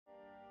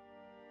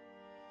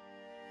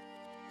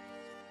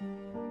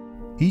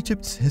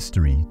Egypt's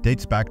history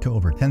dates back to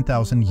over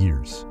 10,000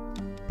 years,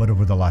 but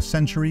over the last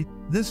century,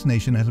 this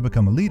nation has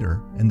become a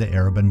leader in the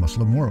Arab and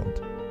Muslim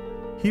world.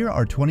 Here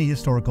are 20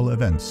 historical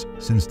events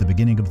since the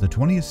beginning of the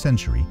 20th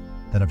century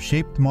that have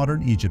shaped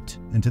modern Egypt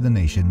into the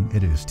nation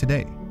it is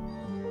today.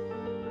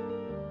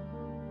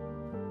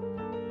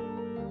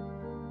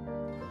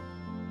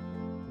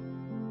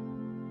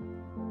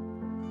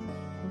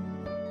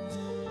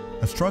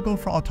 A struggle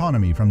for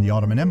autonomy from the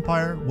Ottoman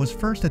Empire was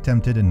first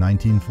attempted in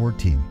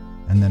 1914,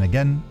 and then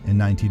again in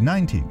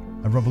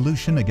 1919, a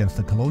revolution against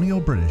the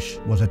colonial British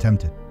was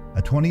attempted,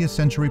 a 20th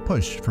century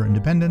push for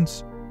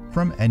independence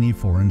from any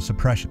foreign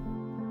suppression.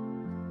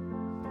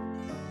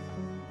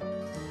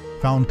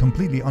 Found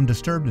completely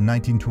undisturbed in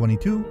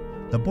 1922,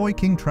 the Boy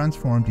King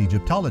transformed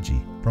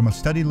Egyptology from a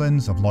study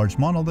lens of large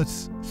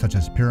monoliths, such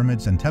as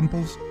pyramids and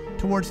temples,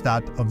 towards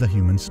that of the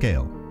human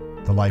scale.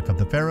 The life of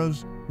the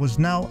pharaohs was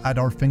now at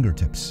our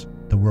fingertips.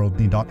 The world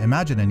need not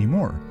imagine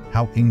anymore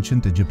how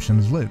ancient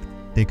Egyptians lived.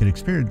 They could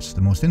experience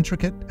the most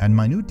intricate and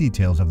minute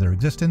details of their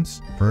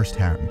existence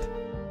firsthand.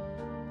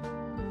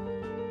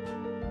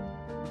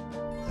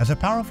 As a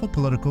powerful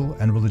political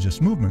and religious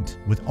movement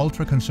with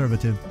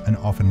ultra-conservative and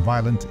often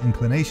violent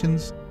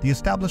inclinations, the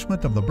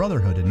establishment of the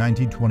Brotherhood in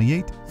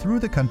 1928 threw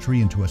the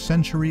country into a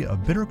century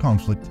of bitter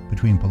conflict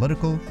between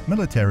political,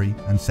 military,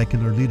 and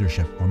secular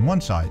leadership on one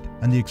side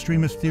and the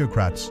extremist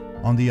theocrats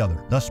on the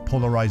other, thus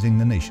polarizing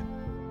the nation.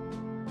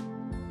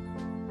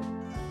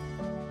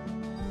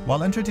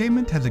 While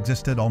entertainment has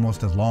existed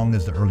almost as long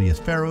as the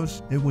earliest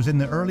pharaohs, it was in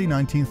the early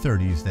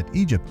 1930s that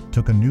Egypt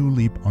took a new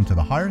leap onto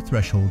the higher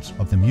thresholds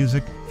of the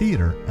music,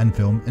 theater, and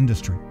film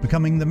industry,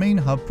 becoming the main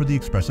hub for the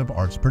expressive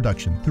arts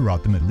production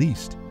throughout the Middle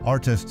East.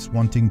 Artists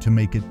wanting to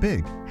make it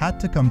big had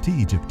to come to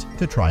Egypt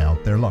to try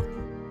out their luck.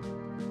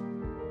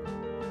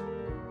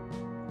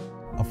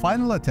 A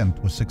final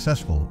attempt was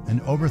successful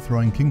in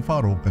overthrowing King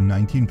Farouk in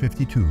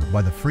 1952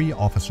 by the Free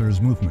Officers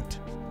Movement.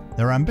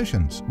 Their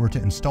ambitions were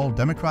to install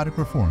democratic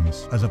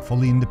reforms as a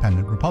fully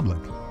independent republic,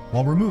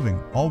 while removing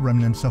all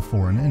remnants of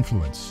foreign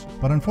influence.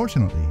 But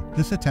unfortunately,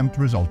 this attempt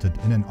resulted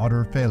in an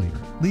utter failure,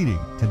 leading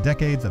to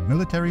decades of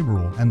military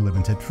rule and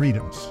limited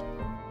freedoms.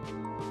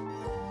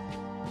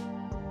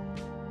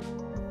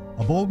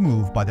 A bold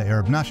move by the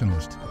Arab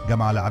nationalist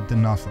Gamal Abdel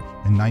Nasser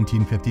in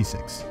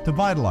 1956 to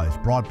vitalize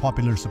broad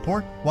popular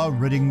support while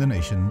ridding the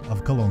nation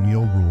of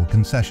colonial rule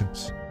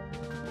concessions.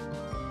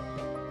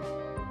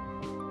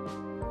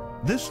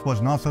 This was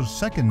Nasser's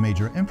second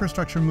major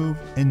infrastructure move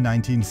in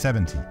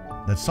 1970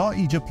 that saw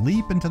Egypt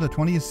leap into the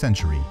 20th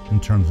century in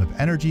terms of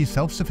energy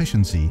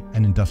self-sufficiency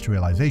and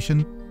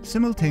industrialization,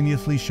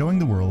 simultaneously showing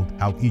the world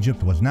how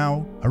Egypt was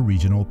now a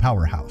regional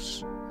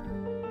powerhouse.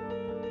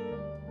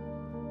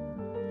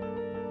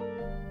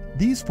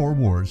 These four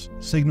wars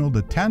signaled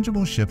a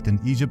tangible shift in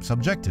Egypt's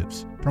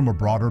objectives from a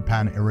broader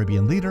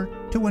pan-Arabian leader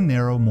to a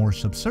narrow, more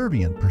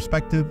subservient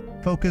perspective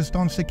focused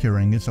on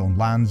securing its own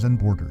lands and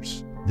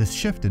borders. This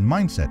shift in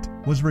mindset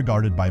was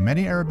regarded by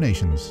many Arab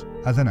nations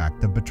as an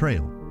act of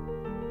betrayal.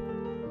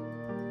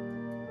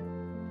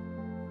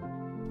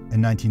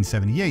 In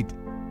 1978,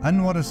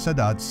 Anwar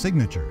Sadat's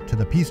signature to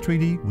the peace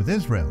treaty with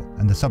Israel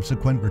and the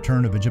subsequent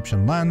return of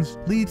Egyptian lands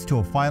leads to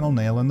a final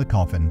nail in the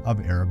coffin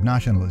of Arab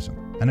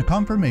nationalism and a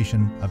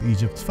confirmation of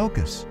Egypt's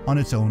focus on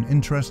its own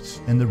interests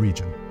in the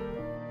region.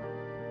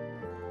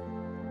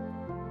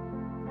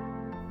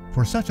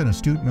 For such an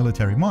astute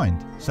military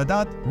mind,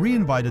 Sadat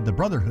re-invited the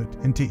Brotherhood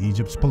into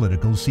Egypt's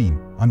political scene.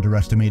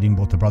 Underestimating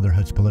both the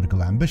Brotherhood's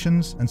political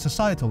ambitions and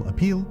societal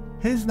appeal,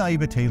 his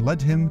naivete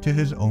led him to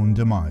his own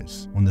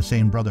demise, when the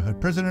same Brotherhood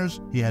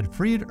prisoners he had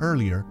freed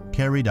earlier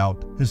carried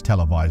out his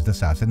televised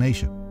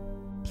assassination.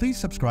 Please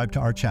subscribe to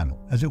our channel,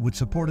 as it would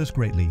support us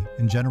greatly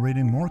in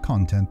generating more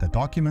content that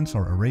documents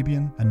our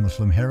Arabian and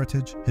Muslim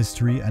heritage,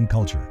 history, and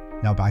culture.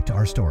 Now back to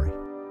our story.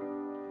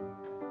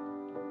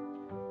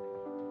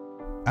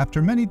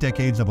 After many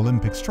decades of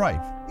Olympic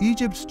strife,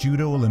 Egypt's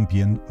judo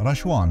Olympian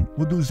Rashwan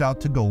would lose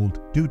out to gold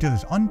due to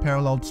his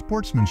unparalleled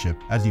sportsmanship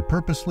as he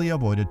purposely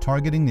avoided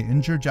targeting the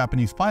injured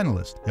Japanese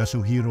finalist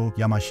Yasuhiro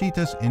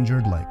Yamashita's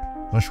injured leg.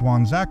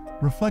 Rashwan's act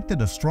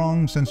reflected a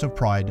strong sense of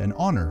pride and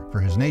honor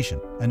for his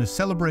nation and is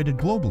celebrated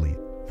globally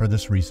for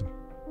this reason.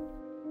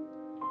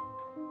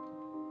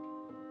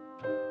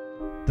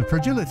 The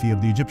fragility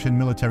of the Egyptian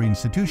military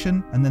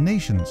institution and the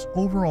nation's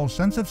overall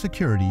sense of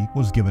security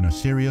was given a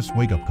serious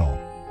wake-up call.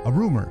 A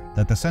rumor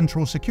that the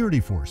Central Security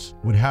Force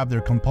would have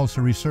their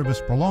compulsory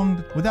service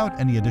prolonged without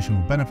any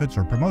additional benefits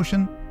or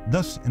promotion,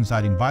 thus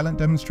inciting violent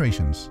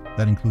demonstrations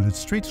that included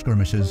street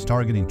skirmishes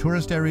targeting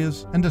tourist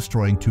areas and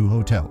destroying 2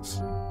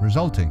 hotels,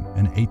 resulting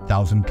in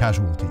 8,000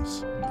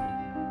 casualties.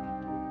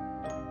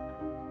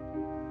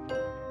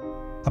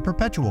 A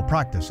perpetual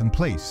practice in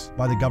place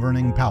by the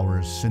governing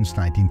powers since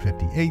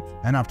 1958,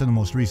 and after the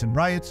most recent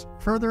riots,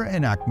 further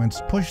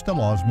enactments pushed the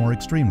laws more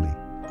extremely,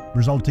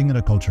 resulting in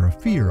a culture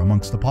of fear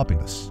amongst the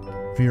populace,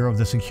 fear of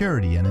the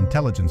security and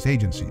intelligence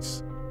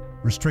agencies,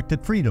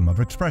 restricted freedom of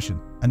expression,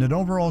 and an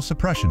overall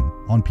suppression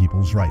on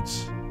people's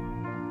rights.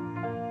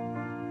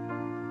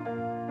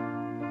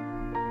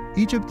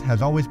 Egypt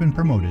has always been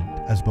promoted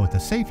as both a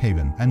safe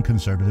haven and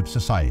conservative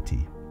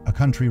society. A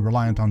country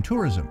reliant on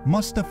tourism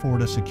must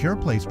afford a secure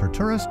place for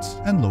tourists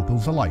and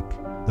locals alike.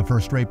 The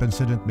first rape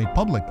incident made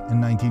public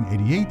in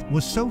 1988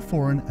 was so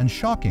foreign and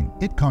shocking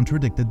it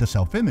contradicted the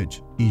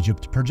self-image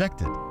Egypt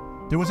projected.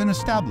 There was an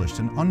established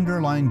and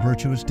underlying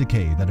virtuous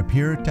decay that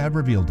appeared to have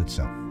revealed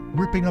itself,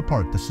 ripping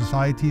apart the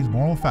society's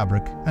moral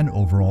fabric and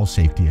overall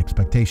safety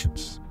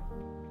expectations.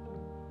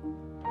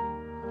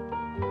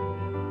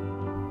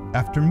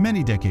 After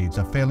many decades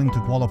of failing to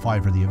qualify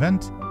for the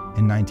event,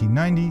 in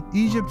 1990,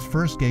 Egypt's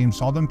first game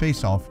saw them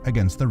face off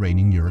against the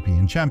reigning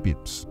European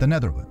champions, the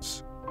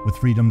Netherlands. With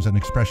freedoms and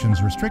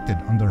expressions restricted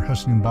under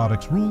Hosni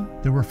Mubarak's rule,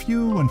 there were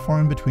few and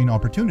far in between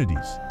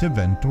opportunities to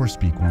vent or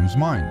speak one's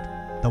mind.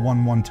 The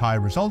 1-1 tie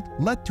result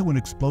led to an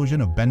explosion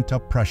of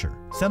bent-up pressure.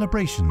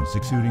 Celebrations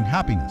exuding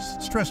happiness,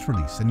 stress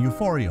release, and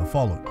euphoria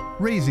followed,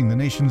 raising the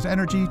nation's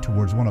energy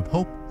towards one of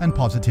hope and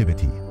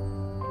positivity.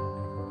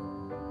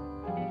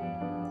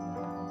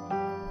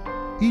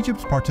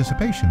 Egypt's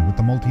participation with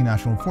the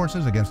multinational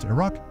forces against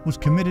Iraq was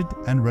committed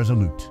and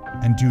resolute,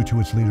 and due to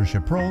its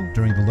leadership role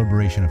during the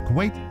liberation of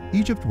Kuwait,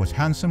 Egypt was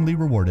handsomely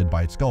rewarded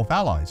by its Gulf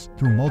allies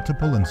through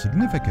multiple and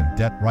significant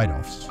debt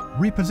write-offs,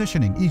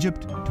 repositioning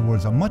Egypt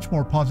towards a much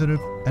more positive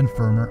and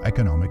firmer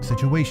economic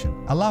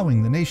situation,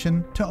 allowing the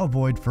nation to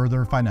avoid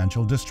further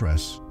financial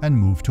distress and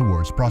move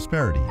towards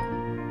prosperity.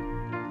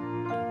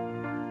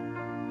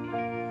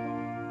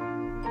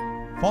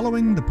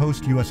 Following the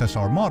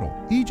post-USSR model,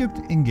 Egypt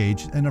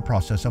engaged in a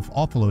process of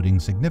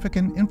offloading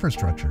significant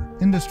infrastructure,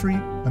 industry,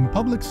 and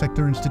public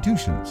sector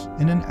institutions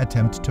in an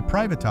attempt to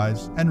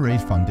privatize and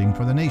raise funding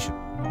for the nation.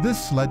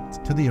 This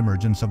led to the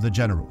emergence of the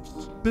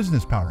generals,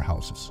 business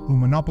powerhouses, who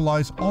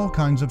monopolize all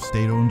kinds of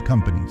state-owned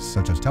companies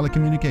such as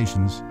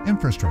telecommunications,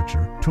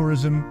 infrastructure,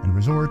 tourism and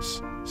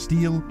resorts,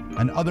 steel,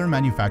 and other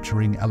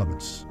manufacturing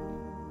elements.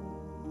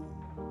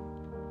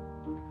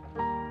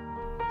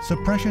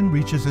 Suppression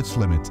reaches its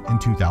limit in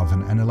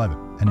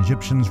 2011, and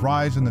Egyptians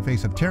rise in the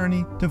face of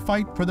tyranny to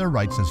fight for their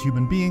rights as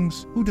human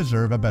beings who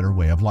deserve a better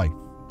way of life.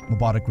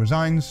 Mubarak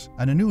resigns,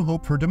 and a new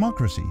hope for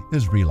democracy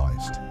is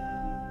realized.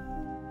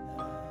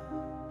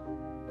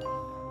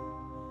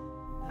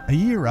 A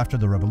year after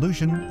the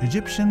revolution,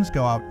 Egyptians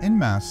go out en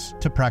masse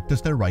to practice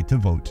their right to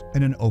vote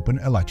in an open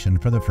election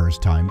for the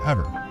first time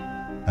ever.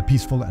 A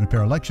peaceful and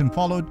fair election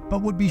followed,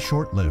 but would be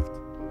short-lived.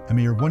 A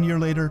mere 1 year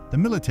later, the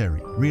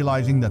military,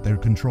 realizing that their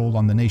control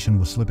on the nation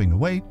was slipping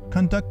away,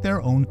 conduct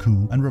their own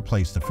coup and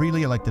replace the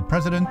freely elected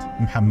president,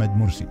 Mohamed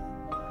Morsi.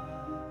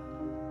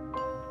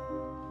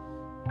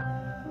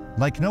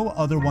 Like no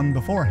other one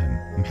before him,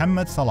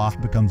 Mohamed Salah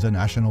becomes a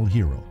national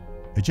hero.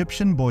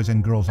 Egyptian boys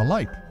and girls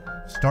alike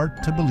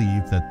start to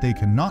believe that they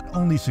can not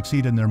only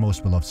succeed in their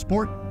most beloved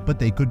sport, but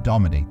they could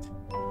dominate.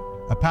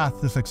 A path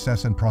to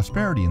success and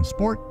prosperity in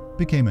sport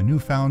became a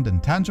newfound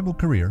and tangible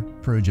career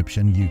for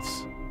Egyptian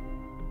youths.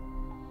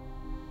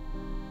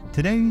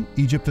 Today,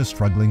 Egypt is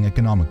struggling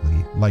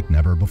economically like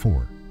never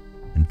before.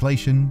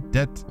 Inflation,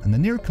 debt, and the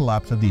near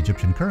collapse of the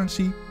Egyptian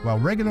currency, while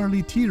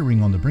regularly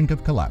teetering on the brink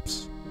of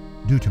collapse.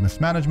 Due to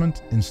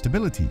mismanagement,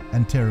 instability,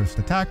 and terrorist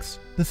attacks,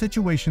 the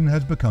situation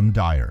has become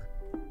dire.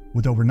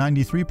 With over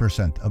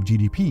 93% of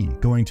GDP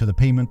going to the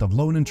payment of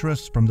loan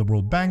interests from the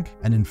World Bank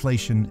and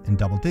inflation in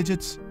double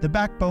digits, the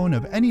backbone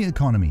of any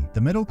economy,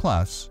 the middle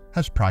class,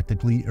 has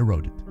practically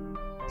eroded.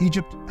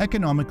 Egypt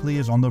economically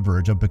is on the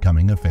verge of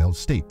becoming a failed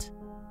state.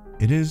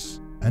 It is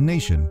a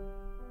nation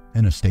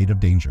in a state of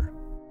danger.